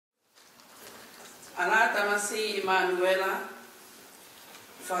Ana tamasi Emanuela.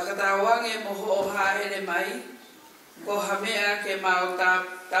 Whakatawange moho o haere mai. Ko hamea ke mau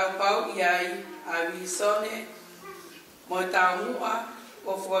tau pau iai a visone. Mo tau mua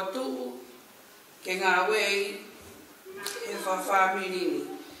ko whatuu ke ngā wei e whawhamirini.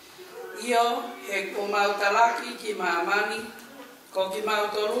 Io he ko mau talaki ki maamani. Ko ki mau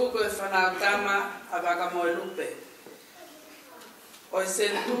toru ko e whanau tama a Vaka Moe Lupe. O e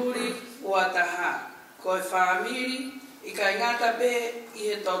senturi ua taha. Ko e whamiri i ka ingata pe i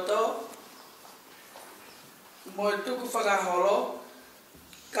he toto. Mo e tuku whakaholo.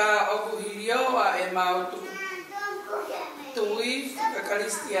 Ka oku hirioa e mau tui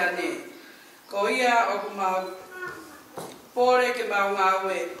whakaristiane. Ko ia oku mau pore ke mau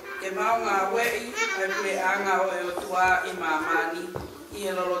ngawe. Ke mau ngawe i ai pule anga o e o tua i mamani i he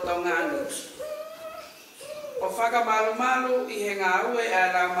lolotongani. O whakamalu-malu i he ngawe a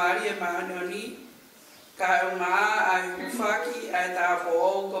la mari e mahanoni. Ka e maa ai hufaki ai tāpo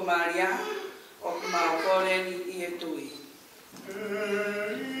o ko maria o ku mau koreni i he tui.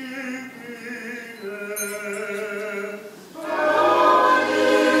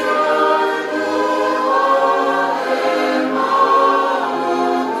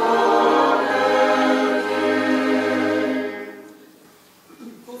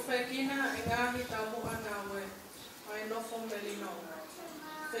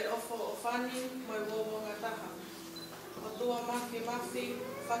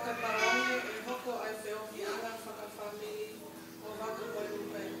 Whakatarange e hoko ai whiohi anga whakawhamiri o Vaka Moe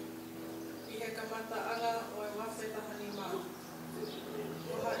Lupe. I he kamataanga o e wawhe tahani mau.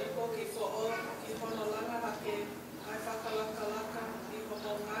 O hai poki fo o ki hono langa hake ai whakalakalaka i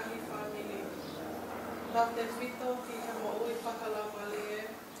homo ngahi whamiri. Nā te whito ki he mo ui whakalamali e.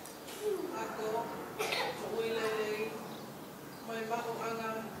 Ako, mo ui lerei, mai mahu anga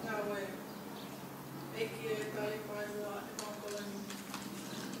ngā we. Eki e tai pai mua e makolani.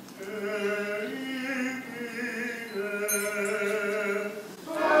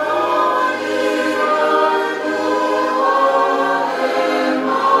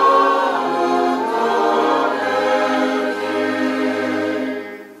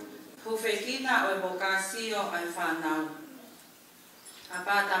 Hufekina o evocasio ai whanau.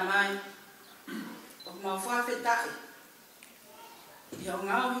 Apata mai, o mau whawhetai. I o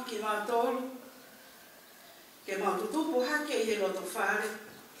ngau hiki mau tolu, ke mau tutupu hake i he loto whare,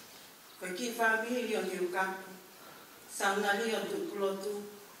 koe ki whamiri o niu kapu, saunari o tuipulotu,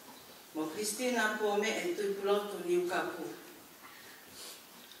 mo Kristina Pome e tuipulotu niu kapu.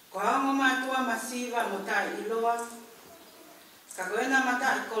 Ko haongo mātua masiva mo tai iloa, ka koena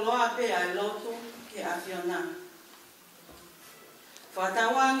mata i koloa pe ai lotu ke awhiona.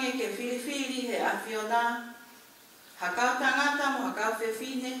 Whatawange ke whiriwhiri he awhiona, hakau tangata mo hakau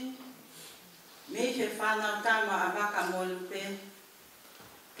whewhine, me he whanau tama a Vaka Moe Lupe,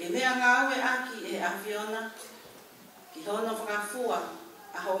 ke mea ngāwe aki e awhiona, ki hono whakafua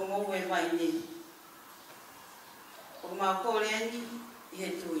a ho ngowe waine. O mau koreni i he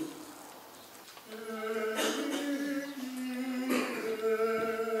tui.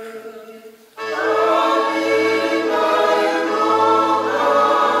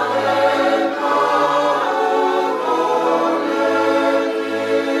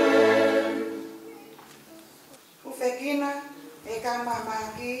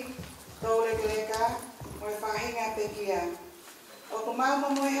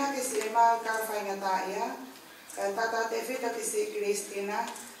 Tata te whita ki si Kristina,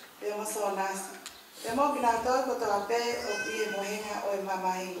 te mo sonas. Te mo kina tau ko toa pe o pie mohenga o e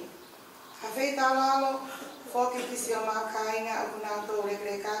mamahi. Ha whita lalo, whoki ki si o mau kainga o kuna tau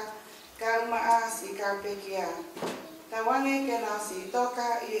rekreka, ka uma a si ka pekia. Ta wange ke nao si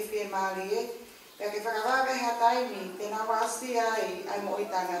toka i e whie maali e, pe ke whakawawe ha taimi, te na wasti ai mo i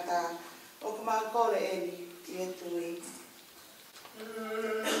tangata, o kumau kore eni i e tui.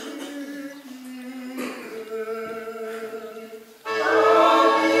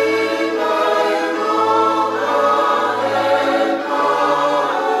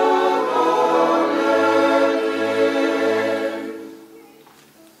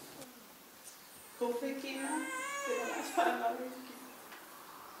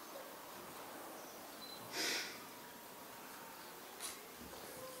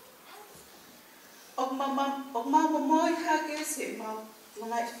 O mau moi hake se mau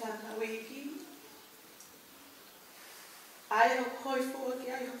ngai whanau iki. Ai o hoi fua ki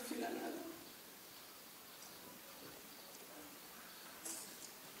ai o whilanana.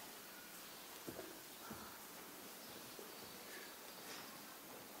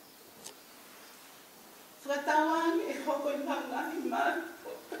 Whakatawang e hoko i mangahi mai.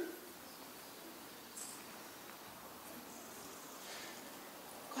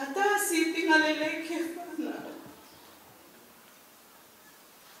 ngalele ke whana.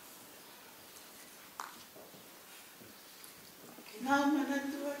 Ki nā mana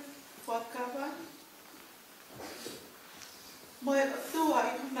tua whakawa. Moe tua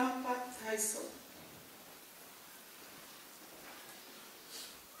I kuna pataiso.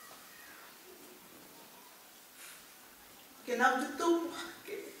 Ke nā tutu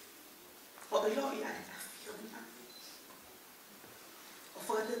ke o ilo I ai na whiona. O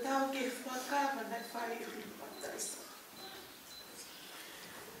whakatatau ke whakawa nai whai I kuna pataiso.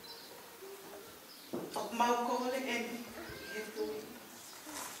 O mau kore eni he tui.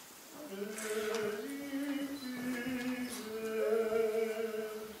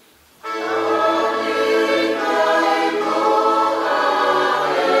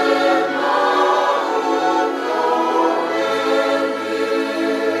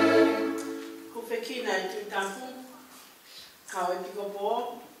 Kina I tui tapu, kau e piko pō,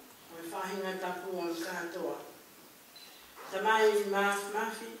 o e whahinga tapu o katoa. Tamai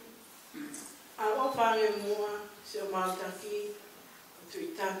mafi, a o whange mua, se o mautaki, o tui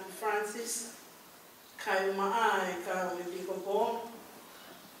tapu Francis, kai o maa e kau e piko pō,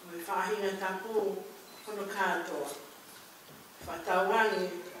 o e whahinga tapu, kono katoa. Whatawangi,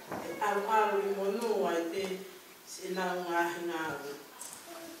 e aru I monua I te se nau ngahi ngāru.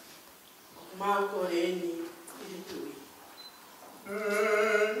 Mau kore eni I tui.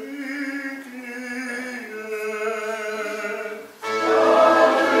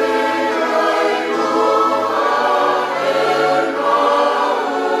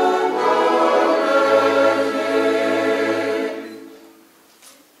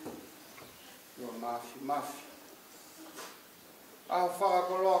 Mafi. Au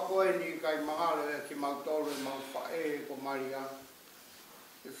whakakoloa koe ni kai mahalo e ki mautoro I mau whae ko Maria.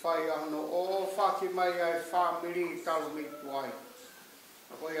 I whai ano o whaki mai ai whamiri talu mitu ai.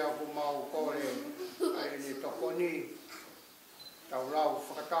 A koe au ko mau kore ai ni toko ni. Tau rau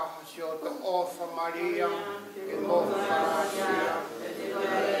whakataha si o te ofa Maria e mo wharasia.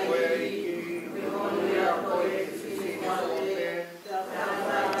 Koe iki, koe koe whiwhine kope.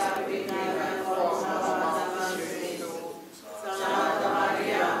 Santa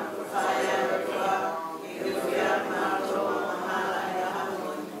Maria, Fire of God, you fear not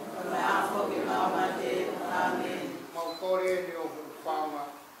Amen. Mau kore ni o whanga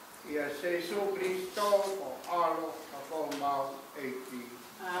I a Jesu Christo o alo a ko mau eiti.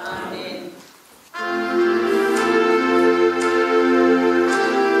 Amen.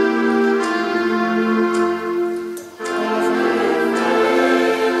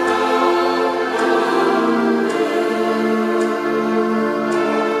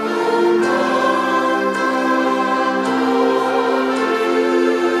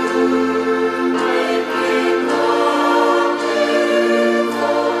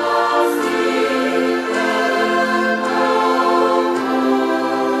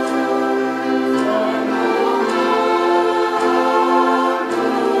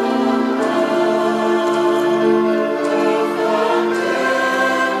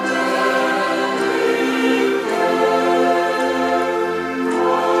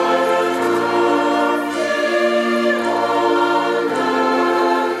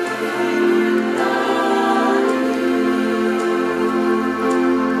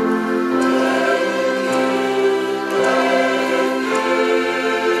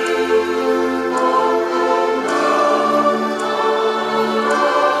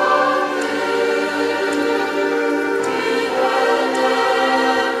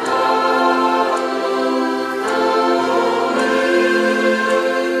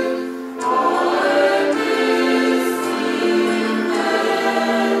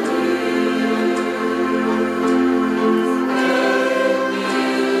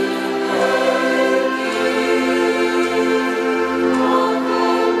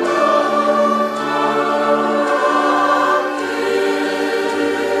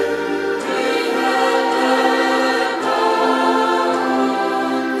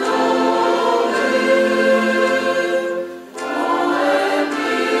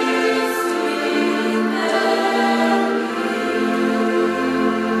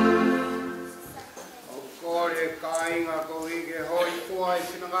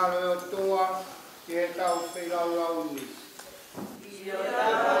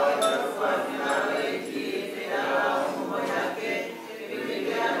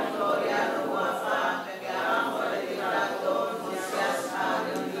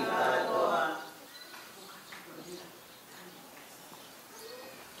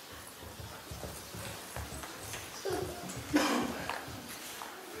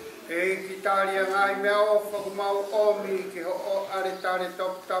 E ki talia ngai mea ofa ku mau omi ki ho o are tare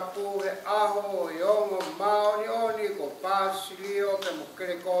top tapu he aho e ongo maoni oni ko pasilio pe mo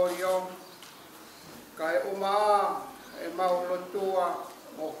kere korio. Kai uma e mau lotua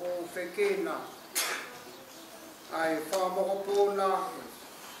mo hu fekina. Ai whamoko puna,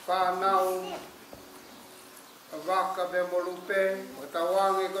 whanau, Vaka Moe Lupe, o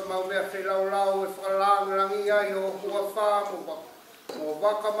tawange ko mau mea whilau e whakalangi ai o hua whamu. Mo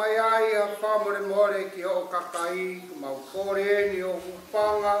waka mai ai a whamore more ki o kakai, mau kore eni o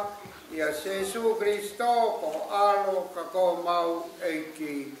hupanga, ia Jesu Christo ko alo ka ko mau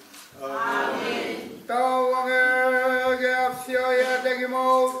eiki. Amen. Tawange ge afsia ia teki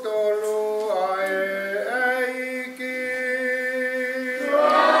mau tolu ae eiki.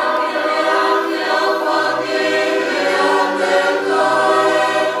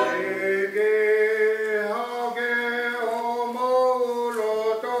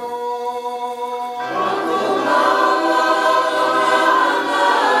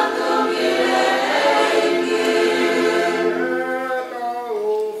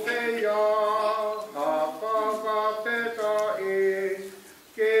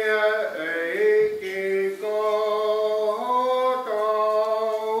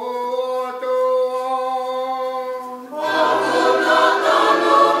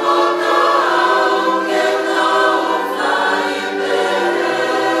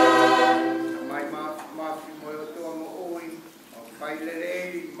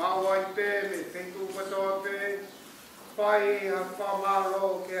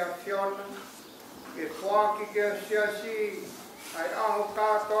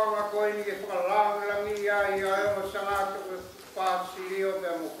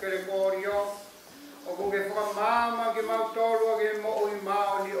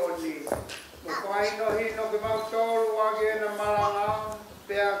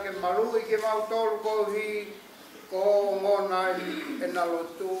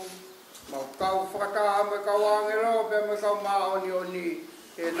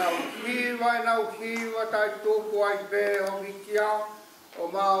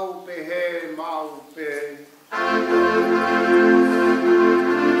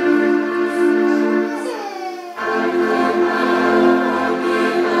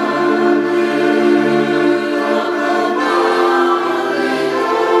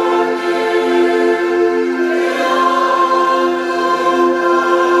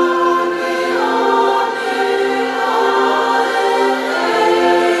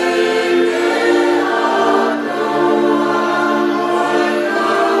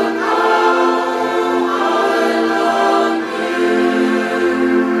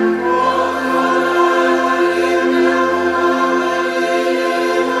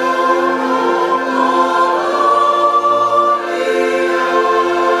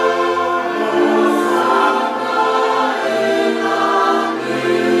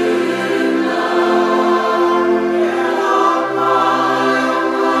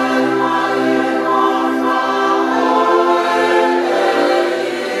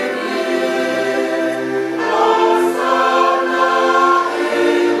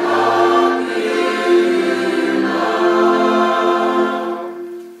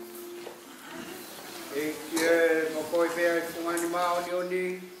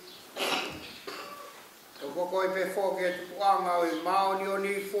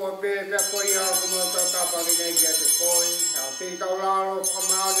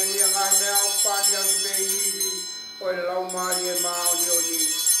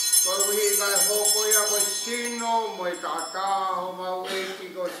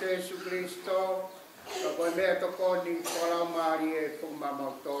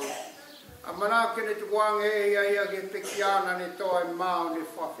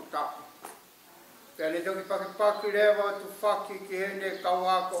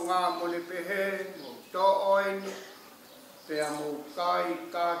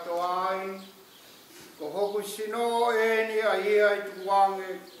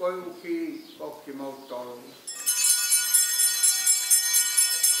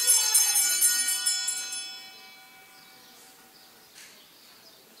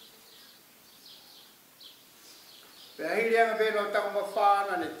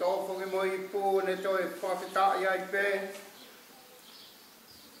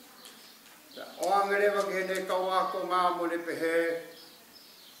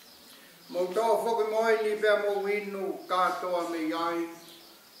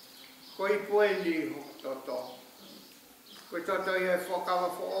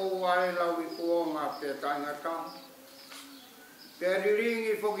 Pea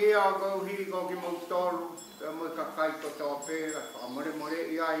riringi whoki a kau hi ko ki mautolu. Pea mo kakai ko tau pēra. Whakamore more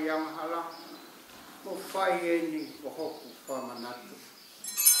i ai hala. Mo whai eni ko hoku whamanatu.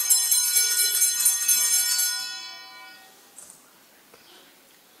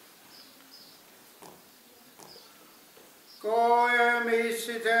 Ko e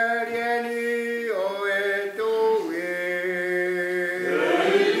misi terieni o e tuwe.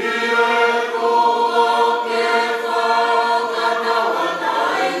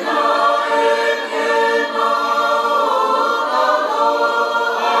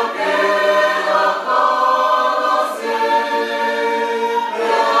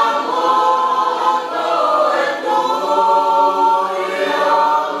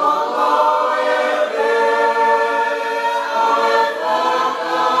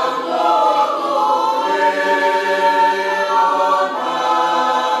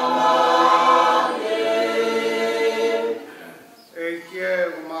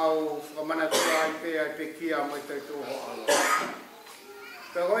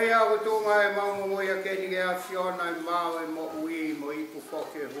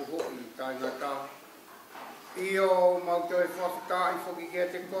 Io mauto e whawhitai whoki kia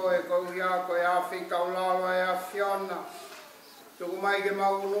te koe, kou ia koe awhi tau lalo e a whiona. Tuku mai ke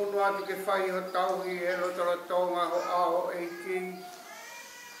mau nunu atu ke whai ho tauhi he lotoro tonga ho aho e ki.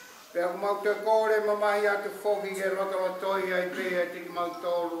 Pea ku mauto e kore mamahi atu whoki ke lotoro toi ai pēa tiki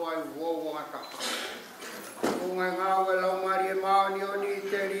mautolu ai wōwanga kaha. Kunga ngāwe lau mari e maani o ni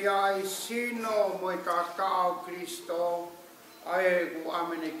te ria i sino mo e tātao Kristo. Ae ku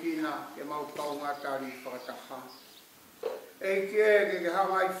amene kina ke mau tau ngatari whakataha. E ke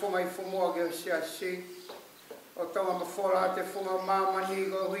hanga i whumua ke sia si. O tonga mawhola te whunga mamani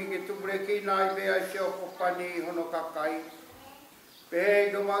ko hui ke tupure kina i bea i seo popani hono kakai.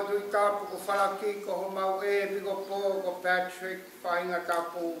 Pe ko mau tui tapu ko whalaki ko ho mau e piko po ko Patrick whainga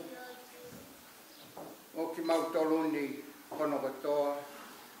tapu. O ki mau toluni hono katoa.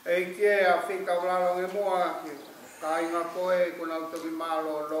 E ke a whikau lalo nge mua ki. Ka inga koe kuna utoki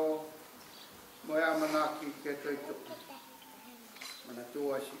malo lo mo e amanaki ke toi tuku. Mana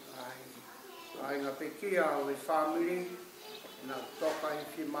tua si ai. Ka inga pekia o e family na toka i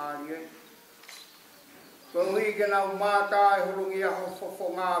fi marie. Ko hui ke na umata e hurungi a hofofo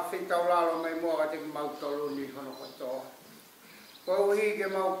ngā whitau lalo mai mua ka teki mautoluni hono katoa. Ko hui ke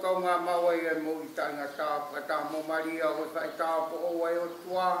mau kau ngā maua i e mo i tainga tāpu. A tā mo maria o e whai tāpu o e o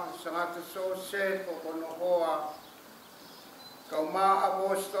tua. Sangata so se ko kono hoa. Kau mā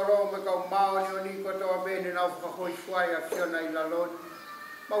apostolo me kau maoni o ni kotoa bene nau whakahoi whai a whiona i laloni.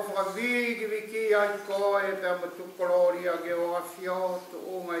 Mau whakaviki wiki ai koe pia matukorori a ge o a whio tu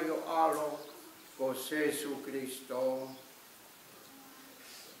unga i o alo ko Jesu Kristo.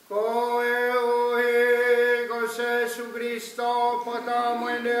 Ko e uhi ko Jesu Kristo pata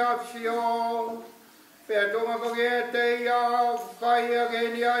mwene a whio. Pea tunga koki e te ia, whai a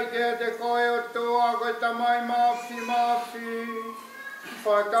geni ai te te koe o toa, koe tamai mafi.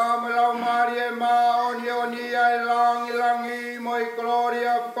 Whai tāma lau mari e maoni o ni ai langi mo i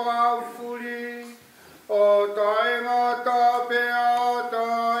gloria pau furi. O tae ngata pea o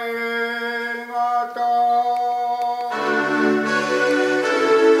tae ngata.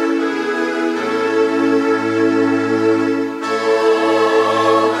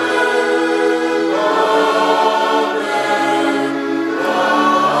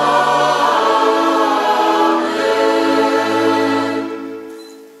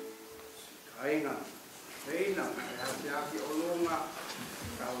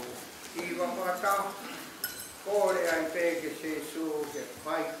 Kore ai peke Jesu ke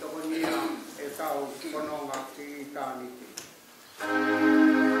whai toko nia e tau kononga ki tāniti.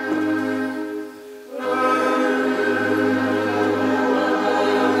 Bye.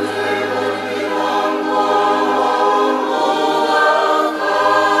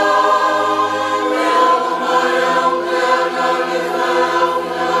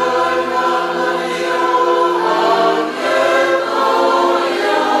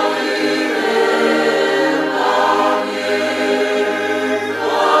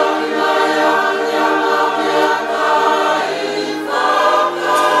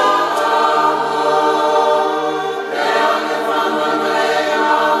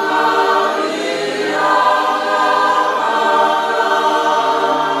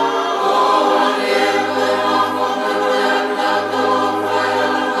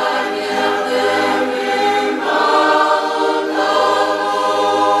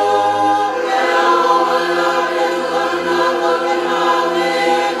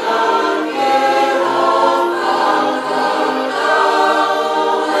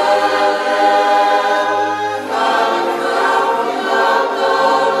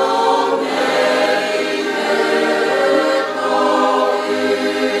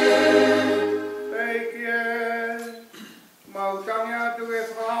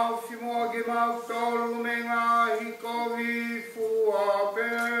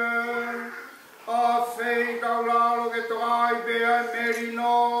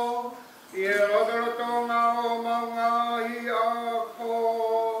 merino, I e rototonga o maunga hi a ko.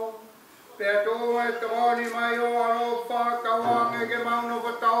 Pea tō e tōni mai o alo whakawange ke mauno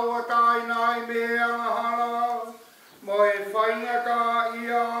patau a taina I mea hala. Mo e whainga ka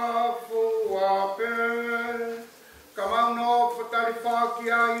ia fuape. Ka mauno whatari whaki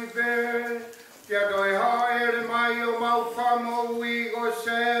ai pe. Kia toi haere mai o mau whamo igo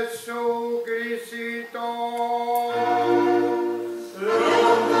Jesu Christo.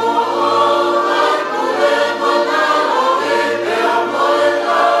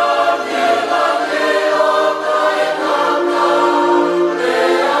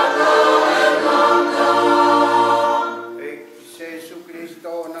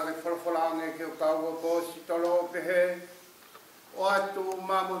 O atu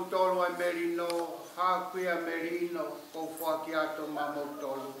mamu tolu ai merino, hakuia merino, ko whaki ato mamu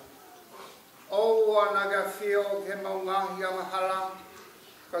tolu. O ana ga fio ke maungahi anga hala,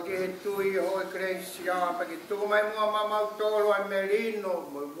 ka ke he tui ho e kreisia, pa ke tuku mai mua mamu tolu ai merino,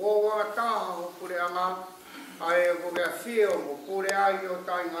 mo woa taha ho pure anga, ai ko ke fio mo pure ai o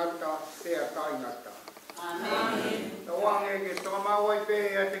taingata, pea taingata. Amen. Tawange ke toma wai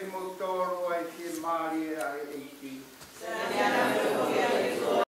pe a te mo tolu ai ki mari ai